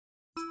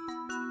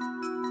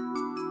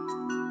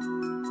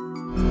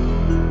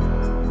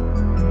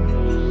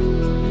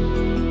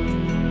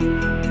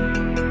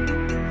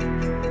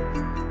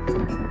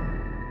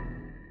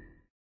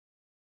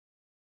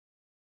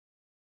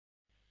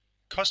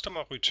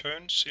Customer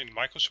returns in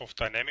Microsoft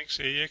Dynamics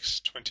AX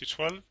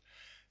 2012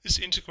 is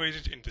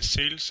integrated in the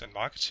Sales and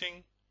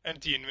Marketing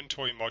and the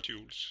Inventory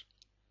modules.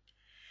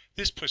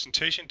 This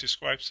presentation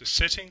describes the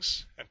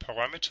settings and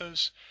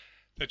parameters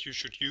that you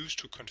should use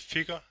to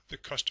configure the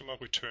Customer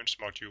Returns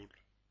module.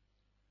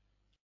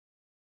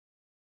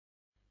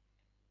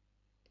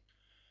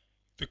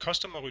 The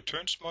Customer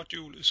Returns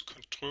module is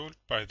controlled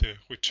by the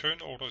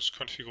Return Orders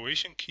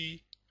configuration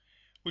key,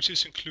 which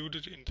is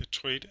included in the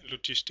Trade and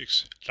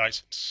Logistics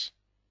license.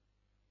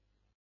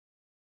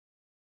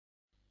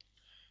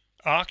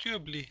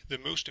 Arguably, the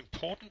most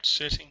important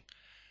setting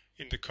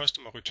in the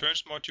Customer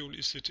Returns module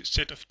is the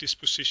set of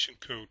disposition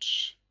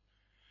codes.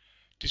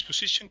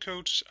 Disposition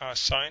codes are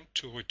assigned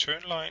to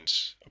return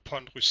lines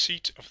upon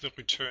receipt of the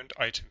returned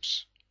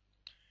items.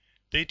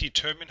 They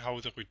determine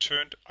how the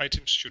returned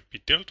items should be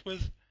dealt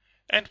with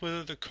and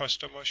whether the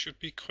customer should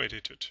be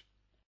credited.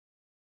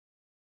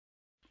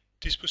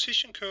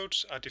 Disposition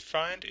codes are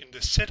defined in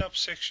the Setup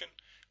section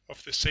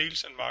of the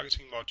Sales and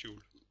Marketing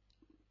module.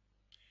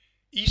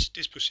 Each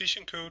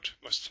disposition code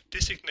must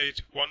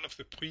designate one of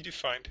the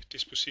predefined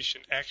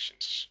disposition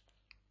actions.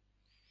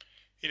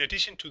 In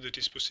addition to the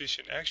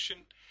disposition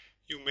action,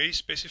 you may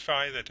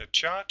specify that a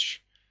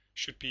charge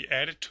should be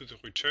added to the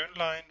return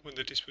line when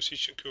the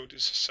disposition code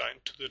is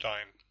assigned to the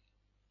line.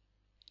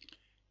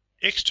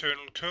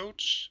 External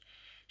codes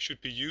should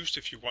be used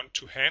if you want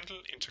to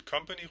handle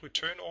intercompany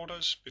return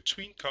orders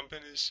between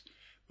companies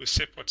with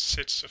separate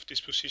sets of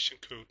disposition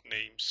code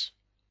names.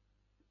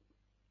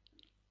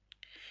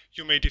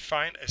 You may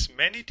define as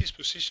many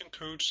disposition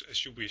codes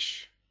as you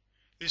wish.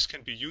 This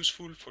can be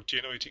useful for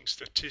generating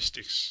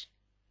statistics.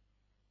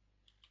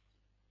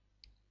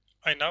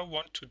 I now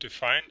want to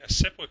define a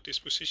separate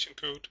disposition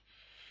code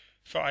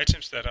for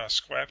items that are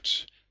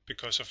scrapped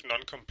because of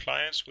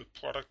non-compliance with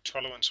product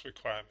tolerance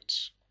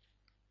requirements.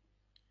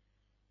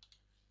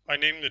 I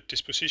name the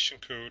disposition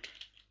code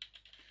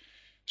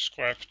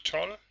scrap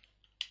toll.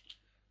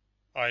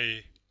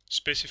 I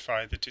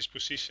specify the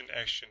disposition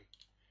action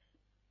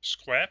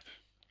scrap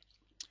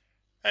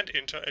and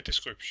enter a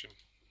description.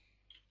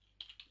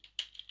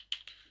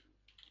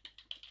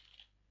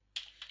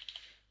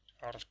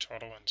 Out of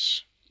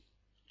tolerance.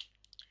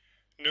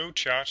 No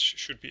charge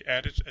should be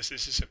added as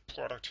this is a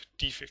product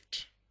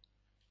defect.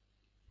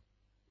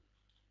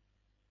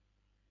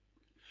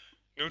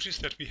 Notice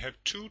that we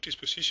have two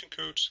disposition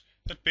codes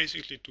that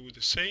basically do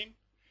the same,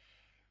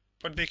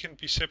 but they can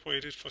be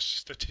separated for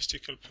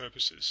statistical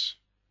purposes.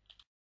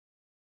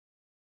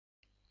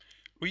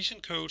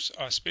 Reason codes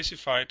are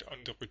specified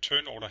on the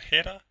return order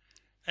header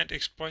and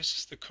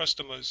expresses the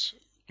customer's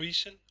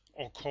reason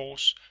or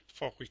cause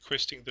for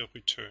requesting the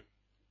return.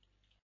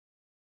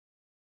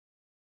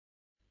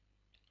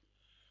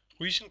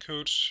 Reason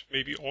codes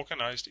may be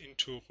organized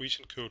into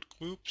reason code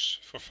groups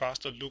for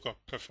faster lookup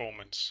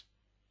performance.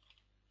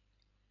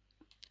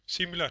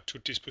 Similar to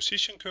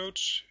disposition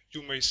codes,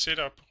 you may set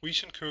up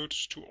reason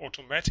codes to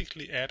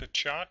automatically add a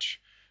charge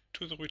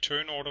to the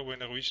return order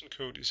when a reason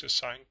code is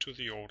assigned to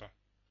the order.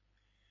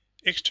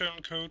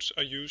 External codes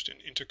are used in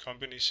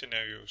intercompany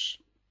scenarios.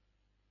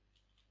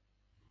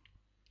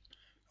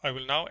 I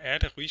will now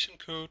add a reason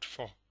code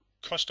for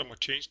customer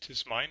changed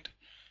his mind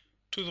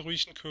to the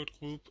reason code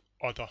group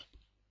Other.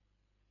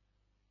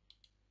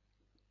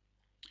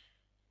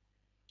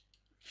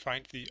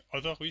 Find the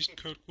Other reason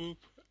code group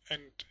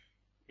and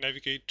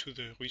navigate to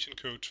the reason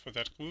codes for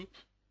that group.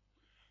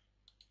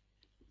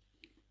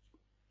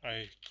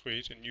 I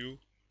create a new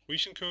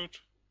reason code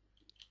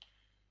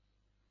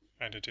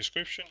and a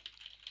description.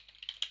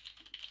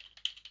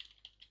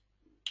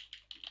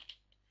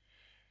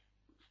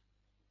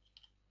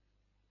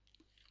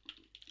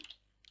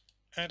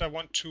 And I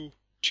want to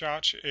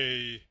charge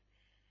a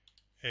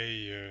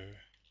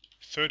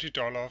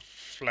 $30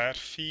 flat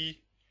fee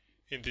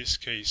in this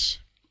case.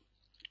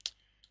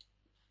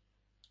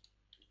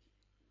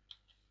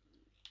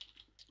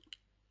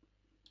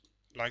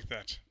 Like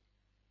that.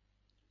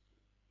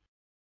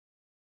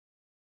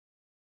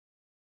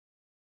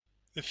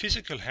 The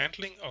physical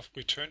handling of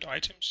returned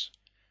items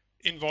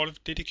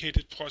involve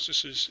dedicated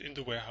processes in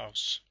the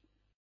warehouse.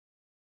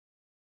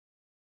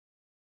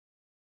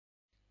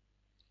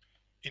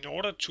 In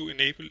order to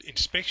enable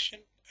inspection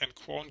and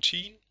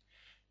quarantine,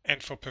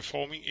 and for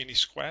performing any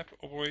scrap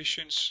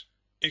operations,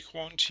 a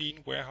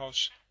quarantine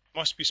warehouse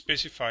must be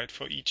specified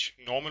for each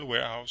normal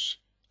warehouse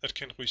that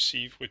can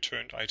receive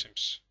returned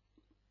items.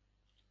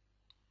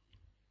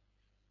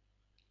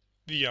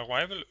 The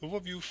Arrival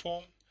Overview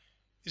form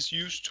is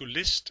used to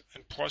list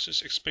and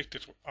process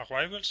expected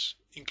arrivals,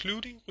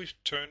 including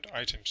returned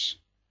items.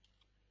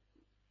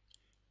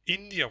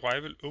 In the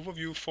Arrival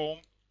Overview form,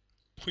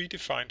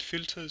 predefined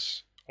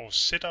filters or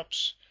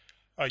setups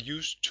are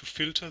used to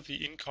filter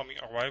the incoming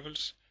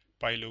arrivals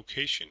by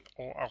location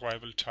or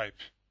arrival type.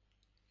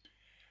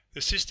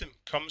 The system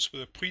comes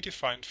with a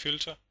predefined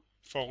filter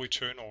for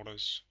return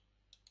orders.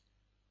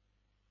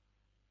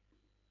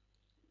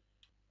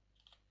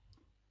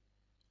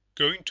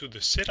 Going to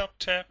the Setup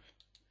tab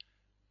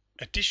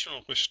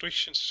Additional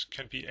restrictions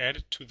can be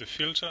added to the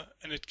filter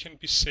and it can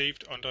be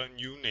saved under a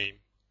new name.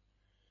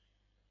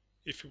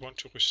 If we want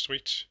to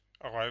restrict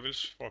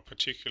arrivals for a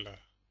particular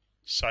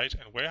site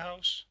and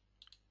warehouse,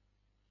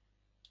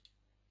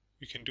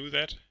 we can do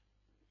that,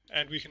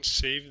 and we can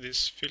save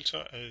this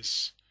filter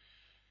as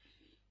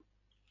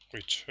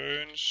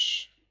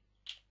returns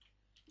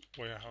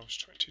warehouse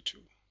 22.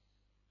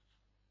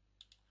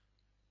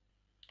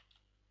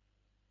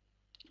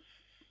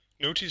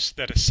 Notice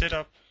that a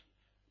setup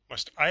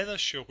must either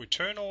show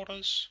return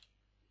orders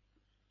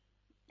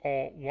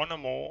or one or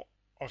more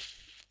of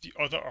the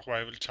other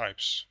arrival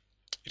types.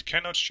 It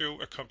cannot show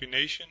a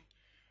combination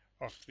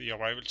of the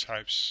arrival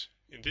types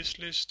in this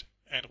list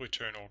and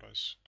return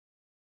orders.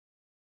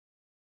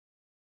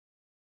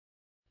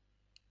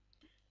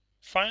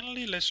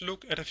 Finally, let's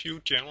look at a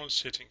few general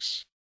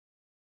settings.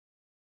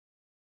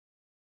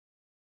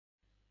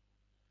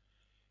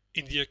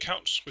 In the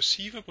accounts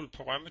receivable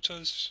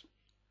parameters,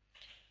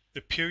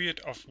 the period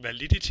of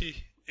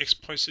validity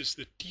expresses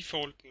the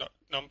default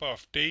number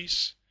of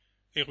days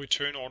a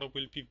return order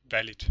will be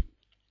valid.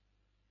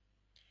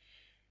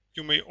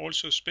 You may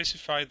also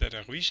specify that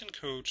a reason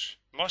code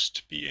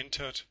must be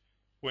entered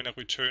when a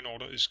return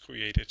order is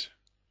created.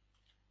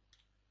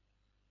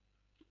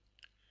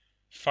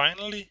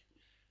 Finally,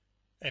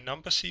 a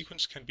number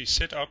sequence can be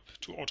set up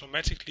to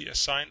automatically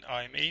assign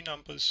RMA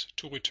numbers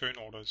to return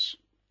orders.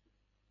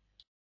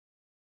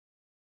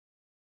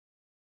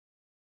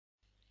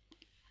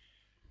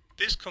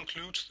 This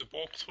concludes the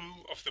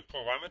walkthrough of the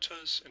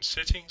parameters and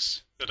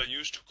settings that are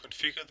used to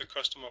configure the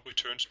customer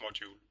returns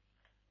module.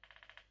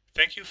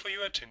 Thank you for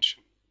your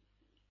attention.